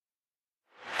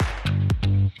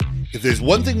If there's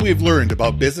one thing we've learned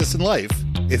about business and life,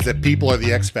 it's that people are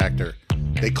the X factor.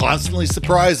 They constantly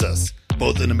surprise us,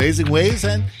 both in amazing ways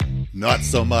and not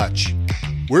so much.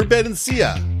 We're Ben and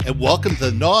Sia, and welcome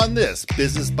to the Gnaw on This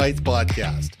Business Bites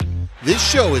podcast. This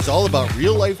show is all about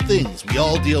real-life things we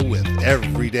all deal with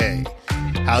every day,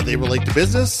 how they relate to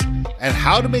business, and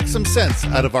how to make some sense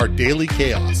out of our daily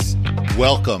chaos.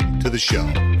 Welcome to the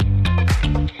show.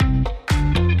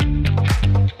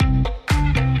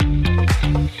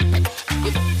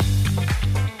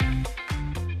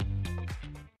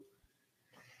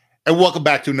 And welcome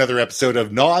back to another episode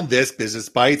of Gnaw on This Business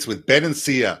Bites with Ben and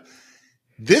Sia.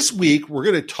 This week, we're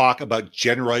going to talk about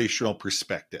generational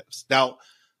perspectives. Now,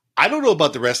 I don't know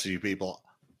about the rest of you people.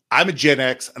 I'm a Gen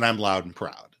X and I'm loud and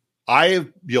proud. I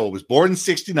was born in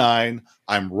 69.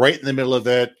 I'm right in the middle of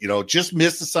it. Just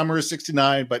missed the summer of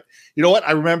 69, but you know what?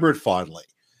 I remember it fondly.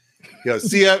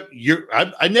 Sia,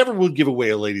 I never will give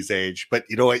away a lady's age, but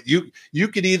you know what? You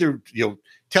could either,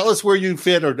 tell us where you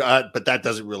fit or not, but that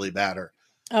doesn't really matter.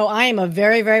 Oh, I am a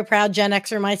very, very proud Gen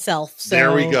Xer myself. So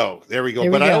there we go.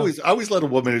 But I always let a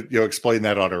woman, explain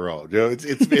that on her own.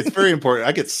 It's very important.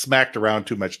 I get smacked around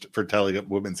too much for telling a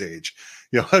woman's age.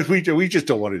 We just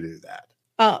don't want to do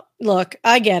that. Look,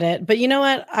 I get it, but you know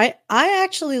what? I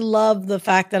actually love the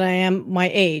fact that I am my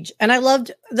age, and I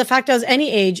loved the fact I was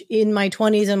any age in my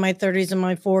 20s and my 30s and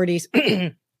my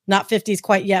 40s, not 50s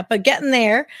quite yet, but getting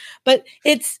there. But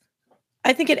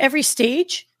I think at every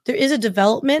stage there is a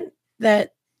development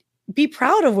that. Be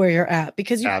proud of where you're at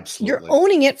because you're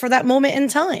owning it for that moment in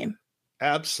time.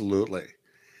 Absolutely.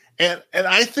 And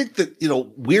I think that,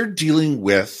 we're dealing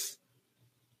with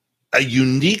a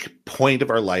unique point of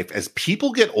our life as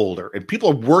people get older and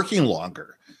people are working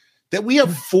longer, that we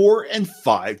have 4 and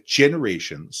 5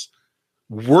 generations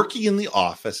working in the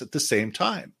office at the same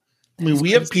time. I mean,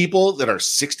 we have people that are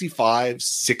 65,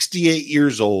 68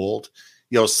 years old.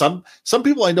 Some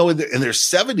people I know in their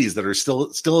 70s that are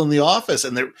still in the office,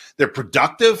 and they're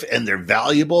productive and they're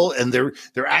valuable and they're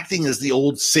acting as the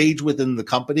old sage within the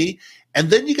company. And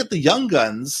then you get the young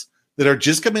guns that are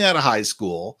just coming out of high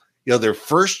school, their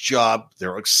first job,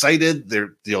 they're excited,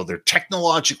 they're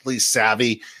technologically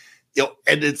savvy,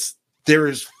 and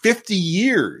there's 50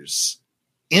 years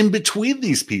in between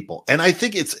these people. And I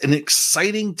think it's an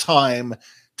exciting time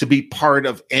to be part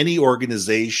of any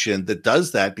organization that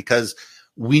does that, because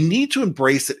we need to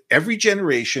embrace that every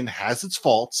generation has its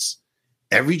faults.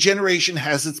 Every generation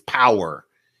has its power.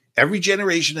 Every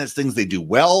generation has things they do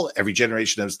well. Every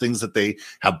generation has things that they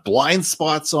have blind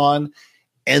spots on.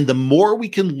 And the more we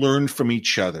can learn from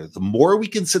each other, the more we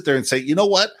can sit there and say, you know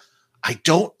what? I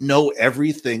don't know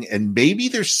everything. And maybe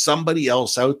there's somebody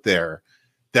else out there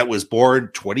that was born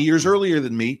 20 years earlier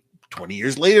than me, 20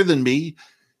 years later than me.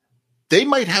 They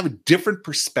might have a different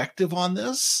perspective on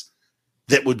this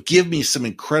that would give me some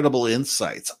incredible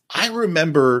insights. I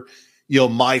remember,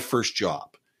 my first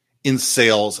job in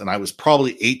sales, and I was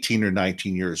probably 18 or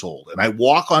 19 years old. And I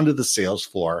walk onto the sales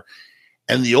floor,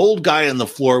 and the old guy on the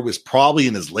floor was probably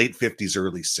in his late 50s,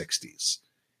 early 60s.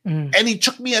 And he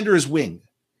took me under his wing,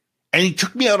 and he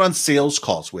took me out on sales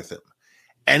calls with him.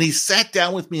 And he sat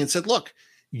down with me and said, look,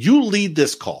 you lead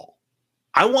this call.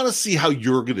 I want to see how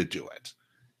you're going to do it.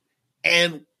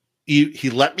 And he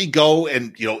let me go.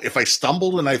 And, if I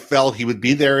stumbled and I fell, he would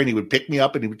be there and he would pick me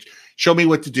up and he would show me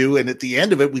what to do. And at the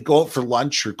end of it, we'd go out for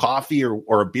lunch or coffee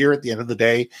or a beer at the end of the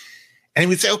day. And he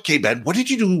would say, okay, Ben, what did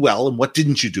you do well? And what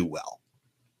didn't you do well?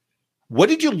 What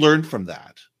did you learn from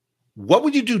that? What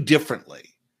would you do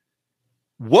differently?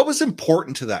 What was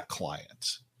important to that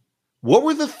client? What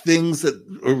were the things that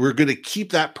were going to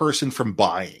keep that person from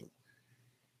buying?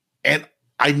 And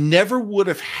I never would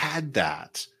have had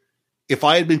that if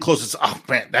I had been close to, oh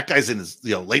man, that guy's in his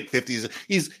late 50s.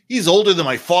 He's older than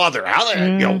my father. How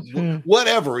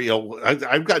whatever,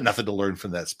 I've got nothing to learn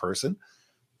from this person.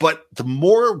 But the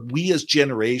more we as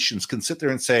generations can sit there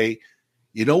and say,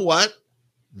 you know what?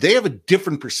 They have a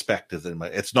different perspective than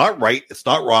mine. It's not right. It's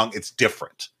not wrong. It's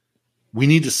different. We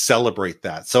need to celebrate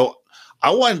that. So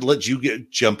I wanted to let you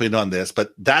jump in on this,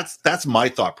 but that's my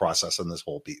thought process on this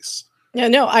whole piece.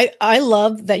 No, I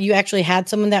love that you actually had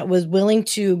someone that was willing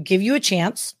to give you a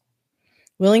chance,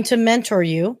 willing to mentor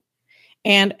you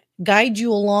and guide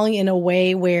you along in a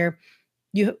way where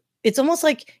it's almost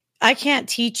like I can't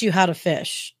teach you how to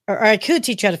fish, or I could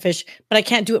teach you how to fish, but I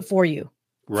can't do it for you,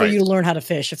 for you to learn how to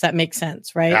fish, if that makes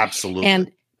sense. Right.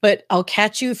 Absolutely. But I'll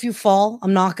catch you if you fall.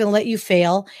 I'm not going to let you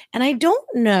fail. And I don't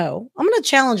know. I'm going to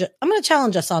challenge it. I'm going to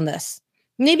challenge us on this.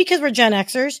 Maybe because we're Gen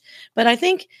Xers, but I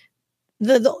think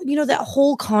that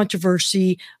whole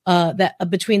controversy that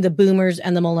between the boomers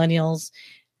and the millennials.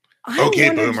 Okay,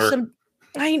 boomer.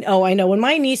 I know. When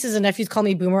my nieces and nephews call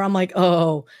me boomer, I'm like,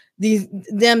 oh,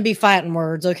 them be fighting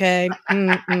words, okay?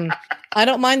 Mm-mm. I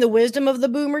don't mind the wisdom of the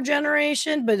boomer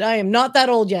generation, but I am not that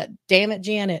old yet. Damn it,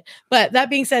 Janet. But that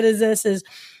being said,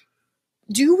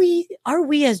 are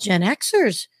we as Gen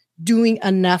Xers doing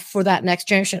enough for that next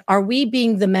generation? Are we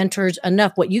being the mentors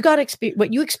enough? What you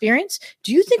experience,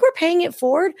 do you think we're paying it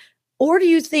forward? Or do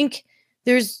you think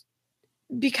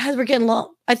because we're getting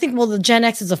I think, the Gen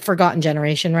X is a forgotten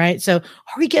generation, right? So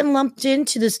are we getting lumped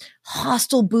into this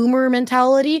hostile boomer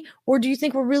mentality? Or do you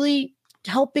think we're really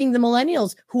helping the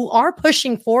millennials who are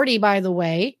pushing 40, by the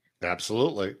way?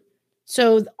 Absolutely.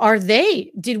 So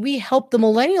did we help the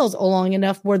millennials along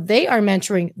enough where they are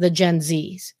mentoring the Gen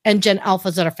Zs and Gen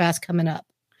Alphas that are fast coming up?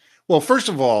 Well, first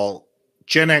of all,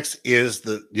 Gen X is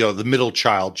the middle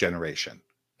child generation.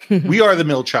 We are the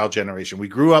middle child generation. We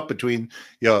grew up between,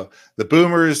 the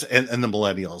boomers and the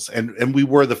millennials, and we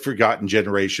were the forgotten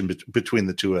generation between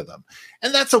the two of them.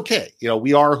 And that's okay.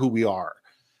 We are who we are.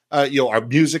 Our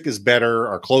music is better.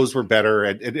 Our clothes were better,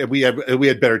 and we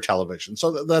had better television.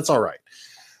 So that's all right.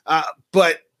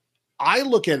 But I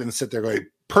look at it and sit there going,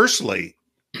 personally,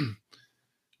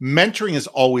 mentoring has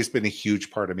always been a huge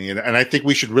part of me. And I think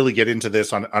we should really get into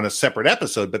this on a separate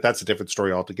episode, but that's a different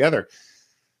story altogether.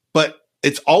 But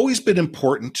it's always been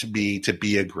important to me to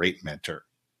be a great mentor.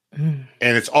 And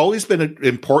it's always been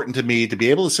important to me to be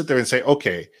able to sit there and say,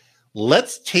 okay,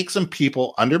 let's take some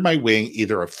people under my wing,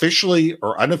 either officially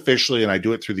or unofficially. And I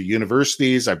do it through the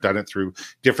universities. I've done it through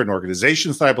different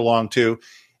organizations that I belong to.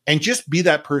 And just be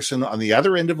that person on the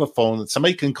other end of a phone that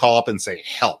somebody can call up and say,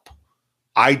 help,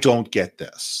 I don't get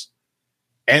this.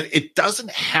 And it doesn't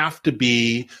have to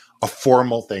be a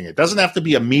formal thing. It doesn't have to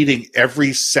be a meeting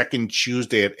every second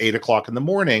Tuesday at 8:00 in the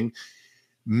morning.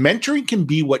 Mentoring can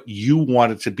be what you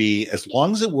want it to be, as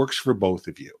long as it works for both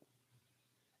of you.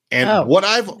 And what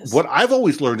I've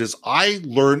always learned is I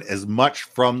learn as much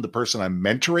from the person I'm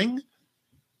mentoring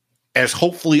as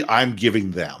hopefully I'm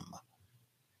giving them.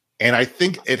 And I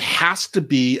think it has to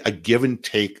be a give and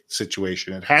take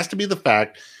situation. It has to be the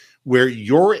fact where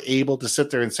you're able to sit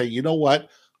there and say, you know what?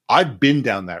 I've been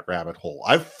down that rabbit hole.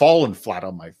 I've fallen flat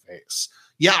on my face.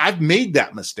 Yeah, I've made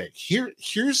that mistake.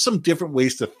 Here's some different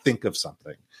ways to think of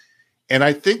something. And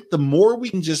I think the more we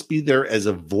can just be there as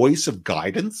a voice of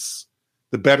guidance,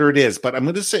 the better it is. But I'm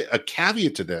going to say a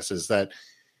caveat to this is that,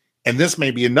 and this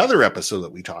may be another episode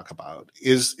that we talk about,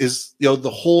 is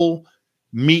the whole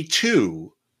Me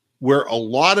Too, where a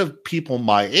lot of people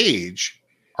my age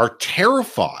are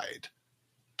terrified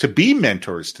to be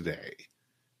mentors today,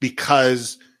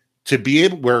 because to be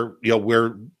able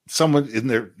where someone in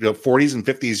their 40s and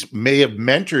 50s may have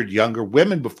mentored younger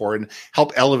women before and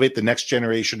help elevate the next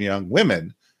generation of young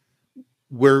women,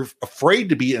 we're afraid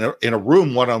to be in a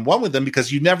room one-on-one with them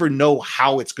because you never know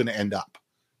how it's going to end up.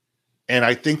 And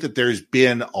I think that there's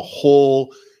been a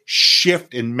whole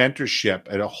shift in mentorship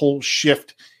and a whole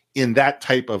shift in that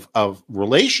type of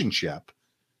relationship,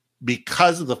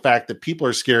 because of the fact that people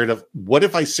are scared of, what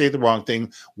if I say the wrong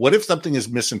thing? What if something is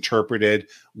misinterpreted?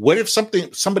 What if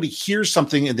somebody hears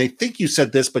something and they think you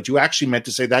said this, but you actually meant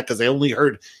to say that because they only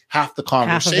heard half the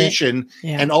conversation,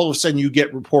 and all of a sudden you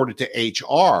get reported to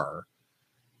HR,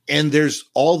 and there's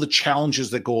all the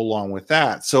challenges that go along with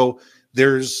that. So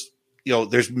there's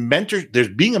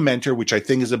being a mentor, which I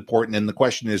think is important. And the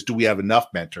question is, do we have enough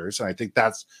mentors? And I think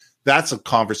that's a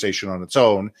conversation on its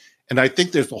own. And I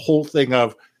think there's the whole thing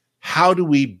of, how do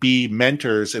we be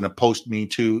mentors in a post-Me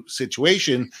Too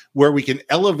situation where we can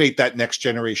elevate that next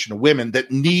generation of women that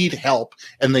need help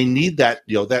and they need that,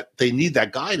 that they need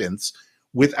that guidance,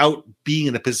 without being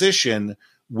in a position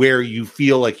where you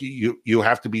feel like you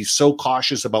have to be so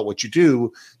cautious about what you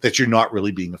do that you're not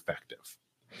really being effective.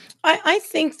 I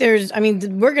think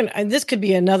this could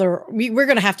be another, we're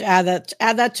going to have to add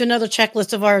that to another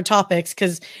checklist of our topics,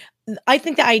 because I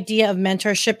think the idea of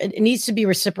mentorship, it needs to be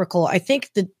reciprocal. I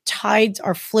think the tides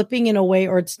are flipping in a way,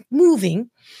 or it's moving,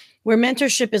 where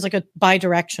mentorship is like a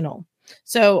bi-directional.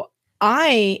 So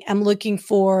I am looking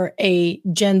for a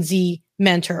Gen Z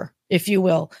mentor, if you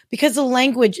will, because the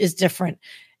language is different.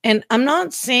 And I'm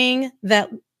not saying that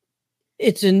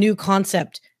it's a new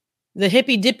concept. The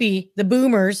hippy dippy, the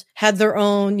boomers had their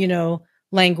own,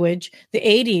 language. The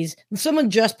 80s, someone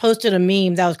just posted a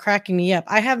meme that was cracking me up.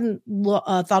 I haven't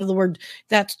thought of the word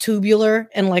that's tubular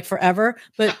in like forever,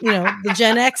 but the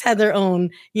Gen X had their own,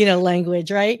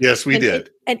 language, right? Yes, we did.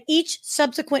 And each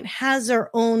subsequent has their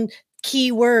own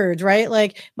key words, right?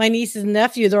 Like my nieces and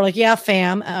nephews, they're like, yeah,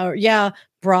 fam, or yeah,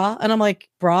 bra. And I'm like,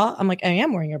 bra? I'm like, I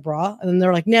am wearing a bra. And then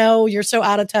they're like, no, you're so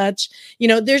out of touch.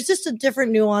 There's just a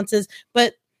different nuances,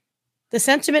 but the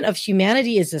sentiment of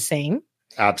humanity is the same.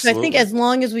 Absolutely. So I think as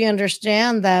long as we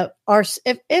understand that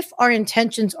if our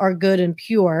intentions are good and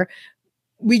pure,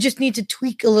 we just need to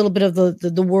tweak a little bit of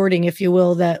the wording, if you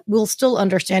will, that we'll still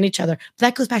understand each other. But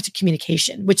that goes back to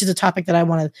communication, which is a topic that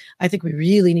I think we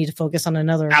really need to focus on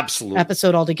another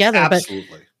episode altogether.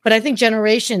 Absolutely. But I think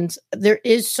generations, there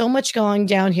is so much going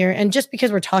down here. And just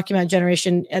because we're talking about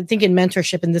generation, I think in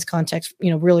mentorship in this context,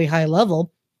 really high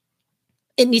level,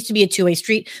 it needs to be a two-way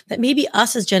street that maybe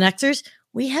us as Gen Xers,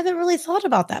 we haven't really thought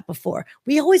about that before.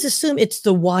 We always assume it's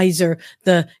the wiser,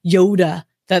 the Yoda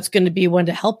that's going to be one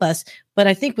to help us. But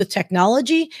I think with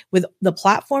technology, with the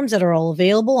platforms that are all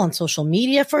available on social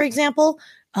media, for example,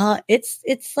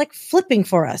 it's like flipping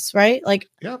for us, right? Like,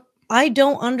 yep. I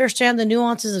don't understand the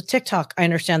nuances of TikTok. I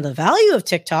understand the value of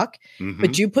TikTok,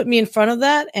 but you put me in front of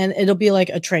that and it'll be like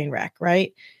a train wreck,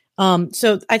 right?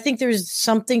 So I think there's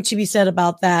something to be said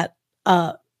about that,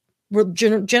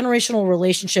 generational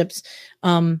relationships,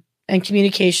 and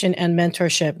communication and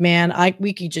mentorship. Man,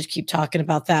 we could just keep talking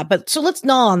about that. But so let's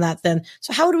gnaw on that then.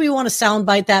 So how do we want to sound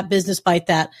bite that, business bite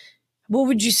that? What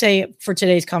would you say for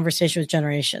today's conversation with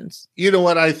generations? You know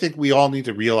what? I think we all need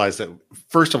to realize that,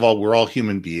 first of all, we're all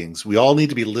human beings. We all need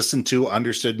to be listened to,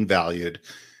 understood, and valued.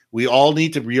 We all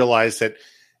need to realize that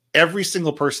every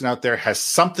single person out there has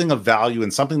something of value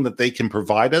and something that they can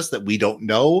provide us that we don't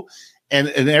know, and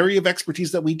an area of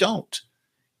expertise that we don't.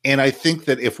 And I think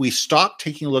that if we stop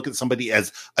taking a look at somebody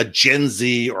as a Gen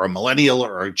Z or a millennial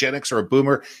or a Gen X or a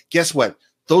boomer, guess what?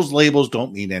 Those labels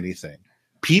don't mean anything.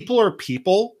 People are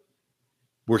people.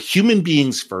 We're human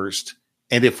beings first.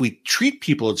 And if we treat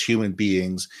people as human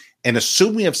beings and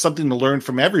assume we have something to learn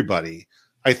from everybody,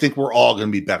 I think we're all going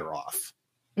to be better off.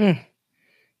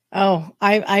 Oh,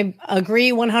 I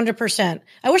agree 100%.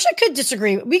 I wish I could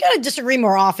disagree. We got to disagree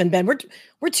more often, Ben.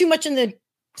 We're too much in the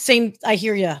same I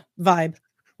hear ya vibe.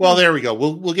 Well, there we go.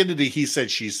 We'll get into he said,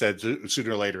 she said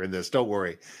sooner or later in this. Don't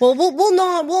worry. Well, we'll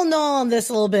gnaw on this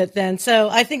a little bit then. So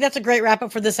I think that's a great wrap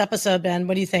up for this episode, Ben.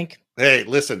 What do you think? Hey,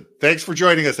 listen, thanks for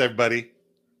joining us, everybody.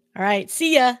 All right.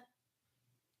 See ya.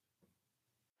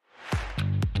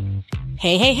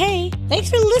 Hey. Thanks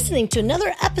for listening to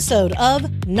another episode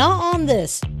of Gnaw on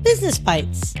This, Business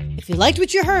Bites. If you liked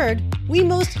what you heard, we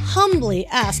most humbly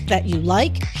ask that you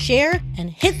like, share, and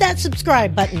hit that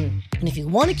subscribe button. And if you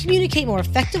want to communicate more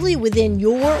effectively within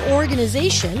your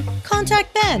organization,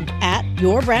 contact Ben at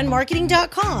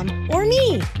yourbrandmarketing.com or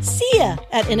me, Sia,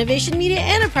 at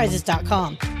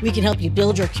innovationmediaenterprises.com. We can help you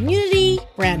build your community,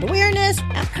 brand awareness,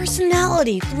 and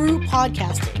personality through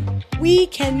podcasting. We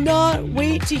cannot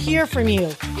wait to hear from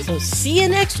you. So see you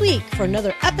next week for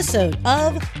another episode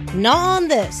of Gnaw on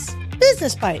This,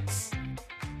 Business Bites.